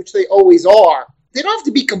inaccurate, which they always are, they don't have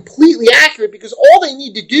to be completely accurate because all they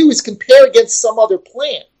need to do is compare against some other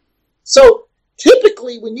plan. So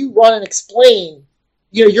typically when you run an explain,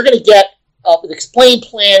 you know, you're going to get an explain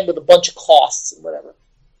plan with a bunch of costs and whatever.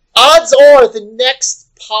 Odds are the next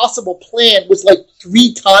possible plan was like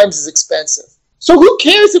 3 times as expensive. So who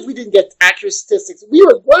cares if we didn't get accurate statistics? We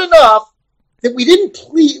were good enough that we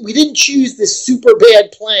didn't choose this super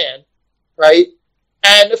bad plan, right?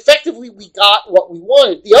 And effectively we got what we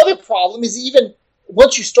wanted. The other problem is even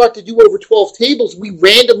once you start to do over 12 tables, we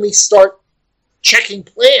randomly start checking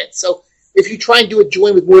plans. So if you try and do a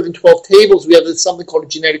join with more than 12 tables, we have something called a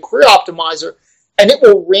genetic query optimizer, and it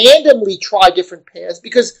will randomly try different paths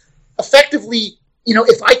because effectively, you know,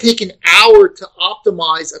 if I take an hour to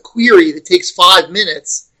optimize a query that takes 5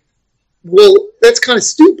 minutes, well, that's kind of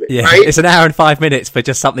stupid, right? It's an hour and 5 minutes for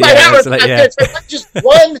just something else. Minutes,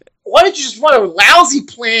 why don't you just run a lousy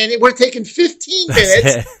plan? It would have taken 15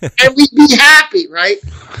 minutes, and we'd be happy, right?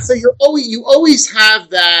 So you always have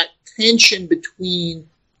that tension between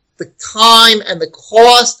the time and the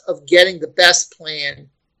cost of getting the best plan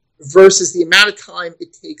versus the amount of time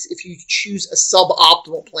it takes if you choose a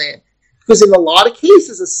suboptimal plan. Because in a lot of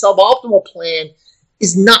cases, a suboptimal plan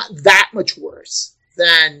is not that much worse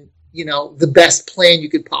than, you know, the best plan you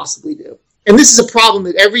could possibly do. And this is a problem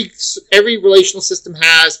that every relational system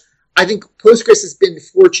has. I think Postgres has been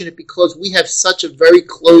fortunate because we have such a very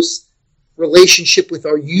close relationship with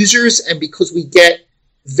our users and because we get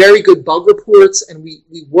very good bug reports and we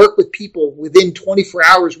work with people within 24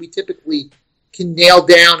 hours, we typically can nail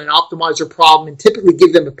down and optimize their problem and typically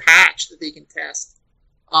give them a patch that they can test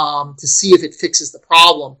to see if it fixes the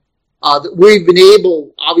problem. That we've been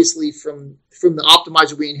able, obviously, from the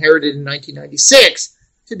optimizer we inherited in 1996,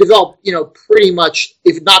 to develop, you know, pretty much,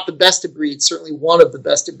 if not the best of breed, certainly one of the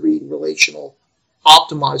best of breed relational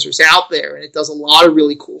optimizers out there. And it does a lot of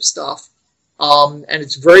really cool stuff. And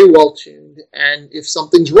it's very well tuned. And if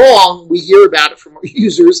something's wrong, we hear about it from our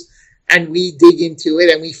users and we dig into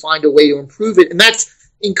it and we find a way to improve it. And that's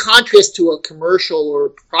in contrast to a commercial or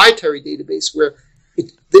proprietary database where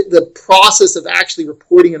the process of actually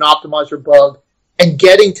reporting an optimizer bug and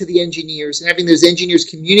getting to the engineers and having those engineers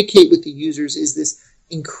communicate with the users is this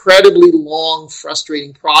incredibly long,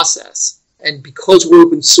 frustrating process. And because we're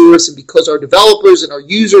open source and because our developers and our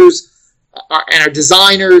users and our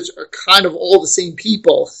designers are kind of all the same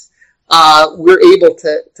people, we're able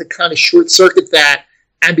to kind of short circuit that.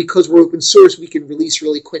 And because we're open source, we can release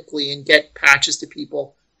really quickly and get patches to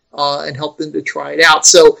people and help them to try it out.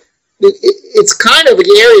 So it's kind of an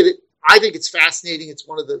area that I think it's fascinating. It's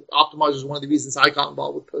one of the optimizers, one of the reasons I got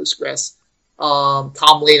involved with Postgres.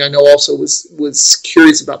 Tom Lane, I know, also was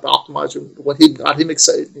curious about the optimizer, what got him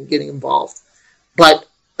excited in getting involved. But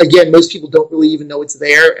again, most people don't really even know it's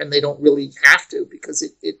there, and they don't really have to because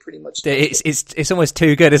it pretty much. It's almost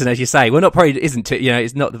too good, isn't it? As you say, well, not probably isn't too. You know,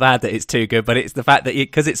 it's not the bad that it's too good, but it's the fact that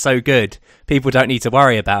because it's so good, people don't need to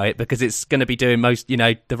worry about it because it's going to be doing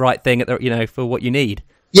the right thing for what you need.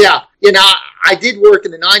 Yeah, you know, I did work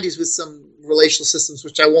in the 90s with some relational systems,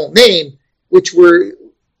 which I won't name, which were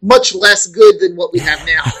much less good than what we have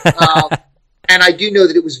now. And I do know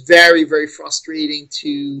that it was very, very frustrating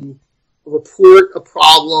to report a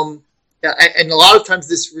problem. And a lot of times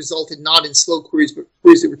this resulted not in slow queries, but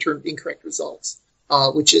queries that returned incorrect results,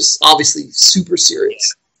 which is obviously super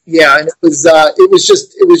serious. Yeah, and it was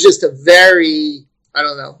just a very,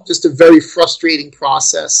 just a very frustrating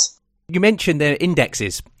process. You mentioned the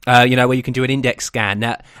indexes, where you can do an index scan.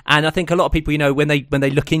 And I think a lot of people, when they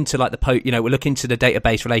look into like look into the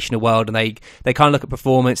database relational world and they kind of look at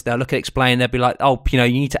performance, they'll look at explain, they'll be like, you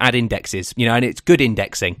need to add indexes, and it's good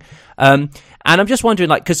indexing. And I'm just wondering,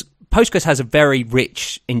 because Postgres has a very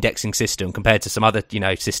rich indexing system compared to some other,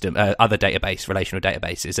 other relational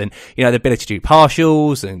databases, and the ability to do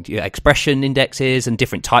partials and expression indexes and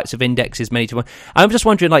different types of indexes, many to one. I'm just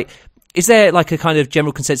wondering, is there a kind of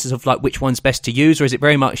general consensus of which one's best to use, or is it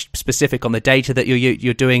very much specific on the data that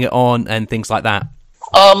you're doing it on and things like that?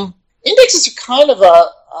 Indexes are kind of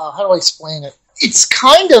how do I explain it? It's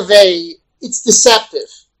it's deceptive.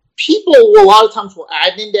 People a lot of times will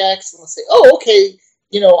add an index and they'll say, oh, okay,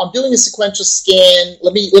 I'm doing a sequential scan.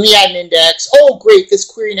 Let me add an index. Oh, great! This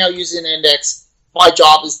query now uses an index. My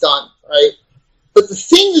job is done, right? But the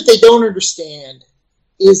thing that they don't understand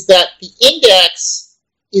is that the index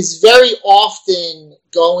is very often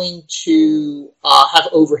going to have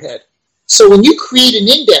overhead. So when you create an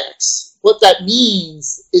index, what that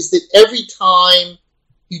means is that every time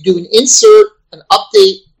you do an insert, an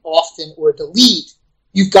update, often, or a delete,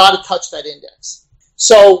 you've got to touch that index.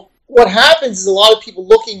 So what happens is a lot of people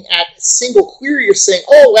looking at a single query are saying,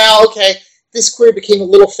 oh, wow, okay, this query became a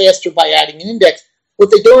little faster by adding an index.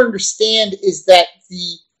 What they don't understand is that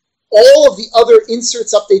all of the other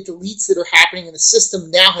inserts, update, deletes that are happening in the system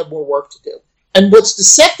now have more work to do. And what's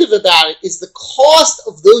deceptive about it is the cost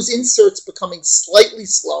of those inserts becoming slightly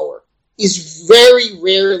slower is very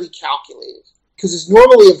rarely calculated, because there's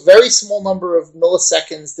normally a very small number of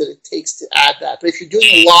milliseconds that it takes to add that. But if you're doing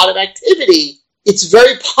a lot of activity, it's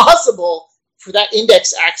very possible for that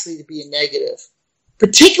index actually to be a negative.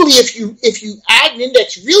 Particularly if you add an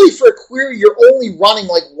index really for a query you're only running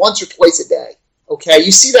like once or twice a day. Okay,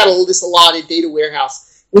 you see this a lot in data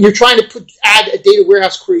warehouse. When you're trying to add a data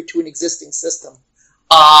warehouse query to an existing system,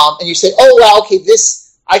 and you say, oh, wow, okay,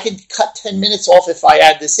 I can cut 10 minutes off if I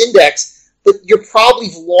add this index, but you're probably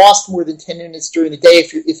lost more than 10 minutes during the day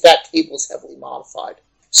if that table is heavily modified.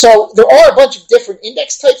 So there are a bunch of different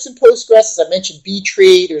index types in Postgres. As I mentioned,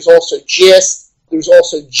 B-tree, there's also GIST, there's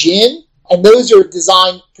also GIN, and those are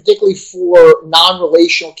designed particularly for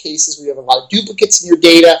non-relational cases where you have a lot of duplicates in your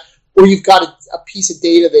data, or you've got a piece of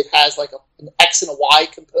data that has like an X and a Y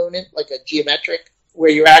component, like a geometric, where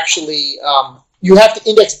you're actually, you have to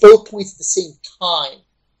index both points at the same time.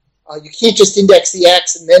 You can't just index the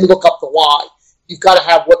X and then look up the Y. You've got to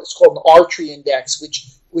have what is called an R-tree index,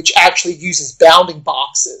 which actually uses bounding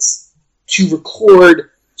boxes to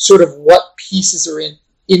record sort of what pieces are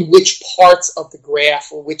in which parts of the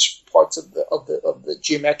graph or which parts of the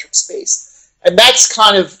geometric space. And that's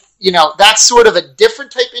kind of, that's sort of a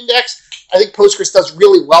different type index. I think Postgres does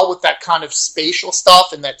really well with that kind of spatial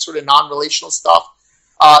stuff and that sort of non-relational stuff.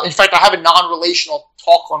 In fact, I have a non-relational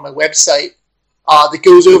talk on my website that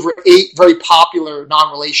goes over 8 very popular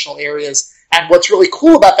non-relational areas. And what's really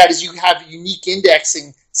cool about that is you have unique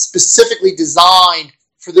indexing specifically designed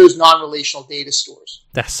for those non-relational data stores.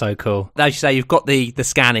 That's so cool. As you say, you've got the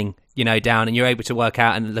scanning, down, and you're able to work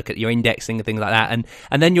out and look at your indexing and things like that.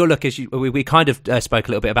 And then you'll look, we kind of spoke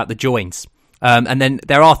a little bit about the joins. And then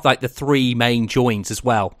there are like the 3 main joins as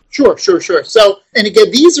well. Sure. So, and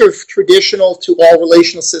again, these are traditional to all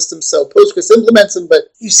relational systems. So Postgres implements them, but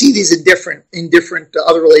you see these in different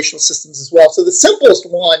other relational systems as well. So the simplest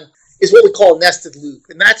one is what we call a nested loop.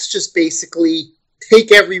 And that's just basically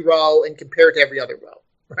take every row and compare it to every other row,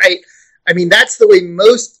 right? I mean, that's the way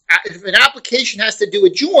if an application has to do a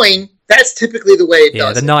join, that's typically the way it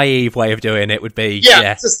does the naive way of doing it would be,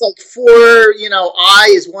 it's just like I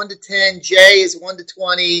is 1 to 10, J is 1 to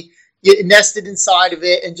 20, get nested inside of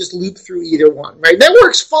it and just loop through either one, right? That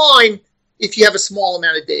works fine if you have a small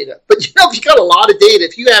amount of data. But, if you got a lot of data,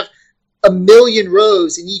 if you have 1 million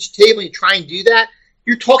rows in each table and you try and do that,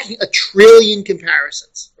 you're talking 1 trillion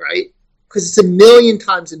comparisons, right? Because it's 1 million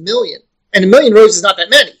times 1 million. And 1 million rows is not that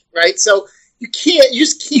many, right? So you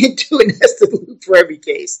just can't do a nested loop for every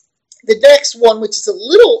case. The next one, which is a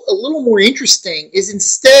little more interesting, is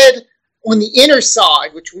instead on the inner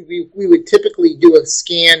side, which we would typically do a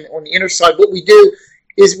scan on the inner side. What we do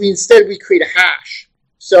is we create a hash.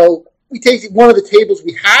 So we take one of the tables,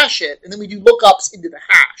 we hash it, and then we do lookups into the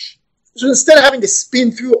hash. So instead of having to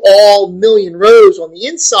spin through all 1 million rows on the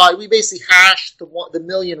inside, we basically hash the 1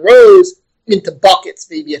 million rows into buckets,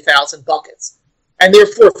 maybe 1,000 buckets. And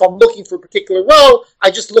therefore, if I'm looking for a particular row,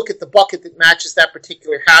 I just look at the bucket that matches that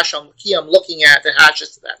particular hash key I'm looking at that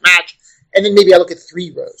hashes to that match, and then maybe I look at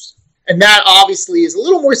 3 rows. And that obviously is a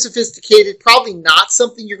little more sophisticated, probably not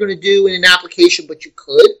something you're going to do in an application, but you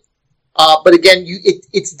could. But again,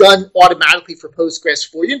 it's done automatically for Postgres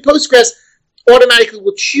for you. And Postgres automatically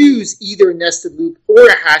will choose either a nested loop or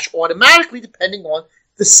a hash automatically, depending on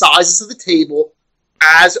the sizes of the table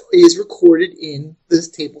as is recorded in the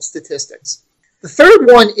table statistics. The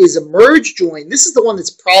third one is a merge join. This is the one that's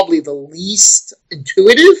probably the least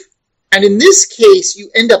intuitive. And in this case, you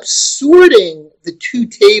end up sorting the 2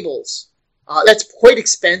 tables. That's quite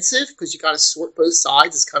expensive because you got to sort both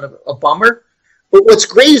sides. It's kind of a bummer. But what's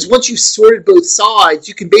great is once you've sorted both sides,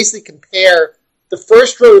 you can basically compare the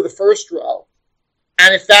first row to the first row.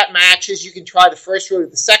 And if that matches, you can try the first row to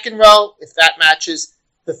the second row. If that matches,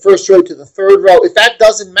 the first row to the third row. If that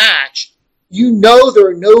doesn't match, there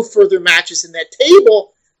are no further matches in that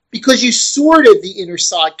table because you sorted the inner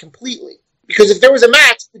side completely. Because if there was a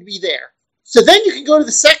match, it would be there. So then you can go to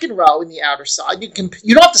the second row in the outer side. You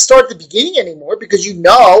don't have to start at the beginning anymore because you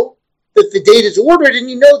know that the data is ordered and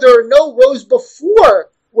you know there are no rows before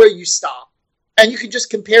where you stop. And you can just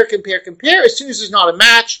compare. As soon as there's not a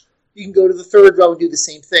match, you can go to the third row and do the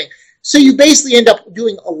same thing. So you basically end up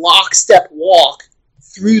doing a lockstep walk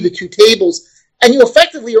through the two tables, and you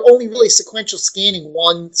effectively are only really sequential scanning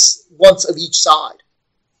once of each side.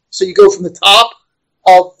 So you go from the top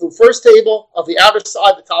of the first table, of the outer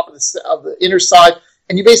side, the top of the inner side,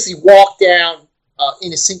 and you basically walk down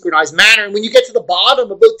in a synchronized manner. And when you get to the bottom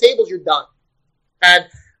of both tables, you're done. And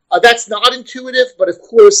that's not intuitive, but of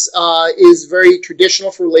course is very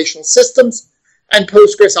traditional for relational systems. And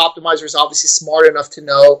Postgres Optimizer is obviously smart enough to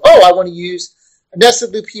know, I want to use a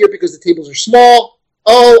nested loop here because the tables are small.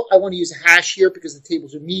 I want to use a hash here because the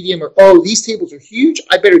tables are medium. Or, these tables are huge.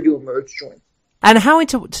 I better do a merge join. And how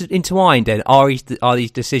intertwined then are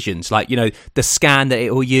these decisions? Like, the scan that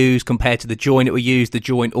it will use compared to the join it will use, the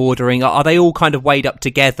joint ordering. Are they all kind of weighed up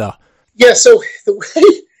together? Yeah, so the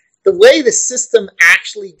way the system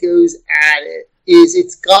actually goes at it is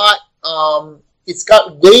it's got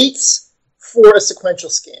weights for a sequential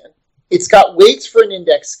scan. It's got weights for an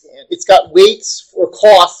index scan. It's got weights or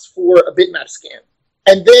costs for a bitmap scan.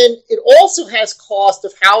 And then it also has cost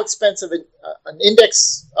of how expensive an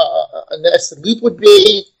index, a nested loop would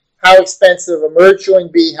be, how expensive a merge join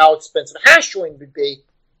would be, how expensive a hash join would be.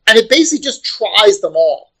 And it basically just tries them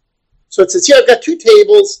all. So it says, here, I've got two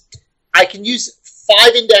tables. I can use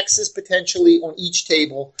 5 indexes potentially on each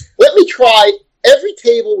table. Let me try every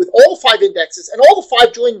table with all 5 indexes and all the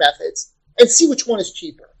 5 join methods and see which one is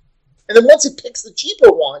cheaper. And then once it picks the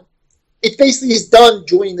cheaper one, it basically is done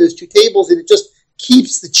joining those two tables, and it just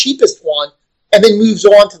keeps the cheapest one and then moves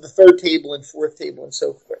on to the third table and fourth table and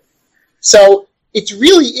so forth. So it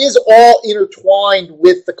really is all intertwined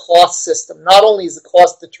with the cost system. Not only is the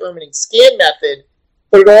cost determining scan method,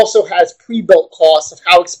 but it also has pre-built costs of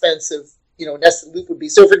how expensive a nested loop would be.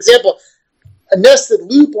 So, for example, a nested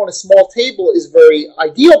loop on a small table is very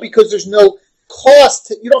ideal because there's no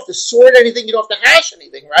cost. You don't have to sort anything. You don't have to hash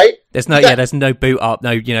anything, right? There's no boot up,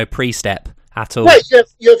 no pre-step at all. Right.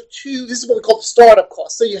 You have two. This is what we call the startup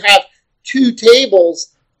cost. So you have 2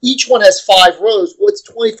 tables. Each one has 5 rows. Well, it's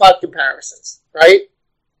 25 comparisons, right?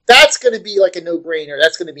 That's going to be like a no-brainer.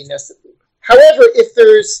 That's going to be nested loop. However, if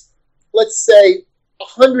there's, let's say,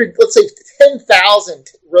 10,000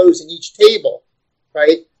 rows in each table,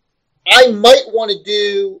 right? I might want to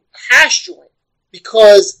do hash join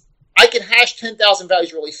because I can hash 10,000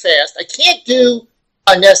 values really fast. I can't do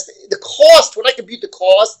a nested. The cost, when I compute the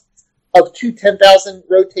cost of 2 10,000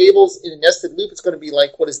 row tables in a nested loop, it's going to be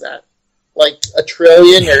like, what is that? Like $1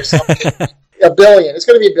 trillion or something? $1 billion. It's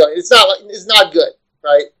going to be $1 billion. It's not good,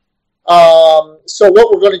 right? So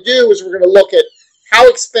what we're going to do is we're going to look at how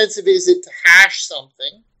expensive is it to hash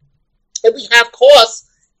something, and we have costs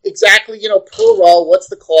exactly, per row. What's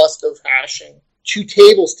the cost of hashing 2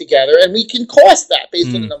 tables together? And we can cost that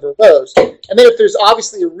based on the number of rows. And then if there's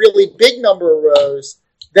obviously a really big number of rows,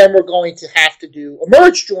 then we're going to have to do a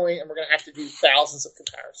merge join, and we're going to have to do thousands of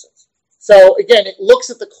comparisons. So again, it looks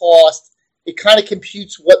at the cost, it kind of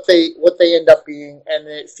computes what they end up being, and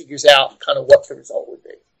then it figures out kind of what the result would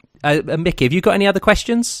be. Mickey, have you got any other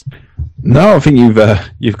questions? No, I think you've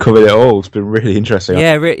covered it all. It's been really interesting.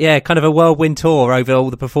 Yeah, kind of a whirlwind tour over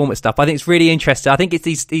all the performance stuff. I think it's really interesting. I think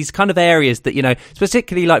it's these kind of areas that,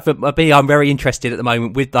 particularly like for me, I'm very interested at the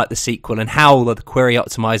moment with like the SQL and how the query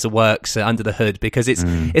optimizer works under the hood, because it's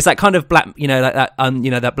that kind of black,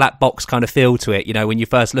 that black box kind of feel to it, when you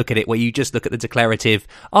first look at it, where you just look at the declarative,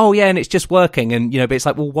 and it's just working, and but it's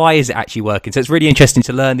like, well, why is it actually working? So it's really interesting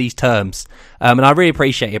to learn these terms, and I really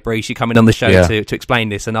appreciate it, Bruce, you coming on the show to explain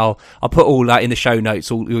this, and I'll put all that in the show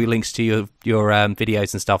notes, all your links to your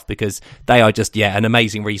videos and stuff, because they are just an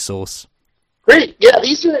amazing resource. Great, yeah.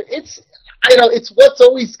 It's what's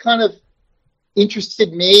always kind of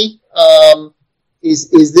interested me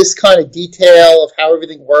is this kind of detail of how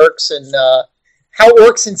everything works, and how it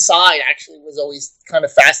works inside. Actually, was always kind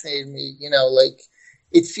of fascinated me. Like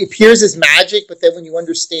it appears as magic, but then when you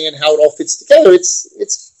understand how it all fits together,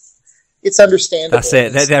 it's understandable. That's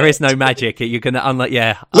it. There is no magic. You're going to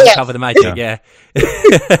uncover the magic. Yeah.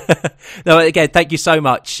 No, again, thank you so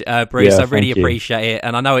much, Bruce. I really appreciate it,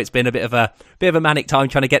 and I know it's been a bit of a manic time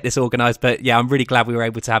trying to get this organised, but I'm really glad we were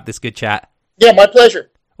able to have this good chat. Yeah, my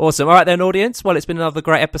pleasure. Awesome. All right then, audience. Well, it's been another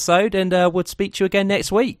great episode, and we'll speak to you again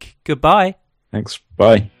next week. Goodbye. Thanks.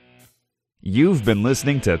 Bye. You've been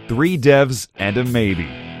listening to 3 Devs and a Maybe.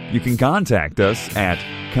 You can contact us at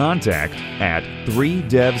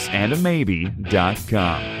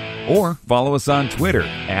contact@3devsandamaybe.com or follow us on Twitter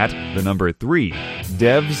at 3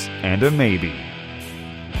 devs, and a maybe.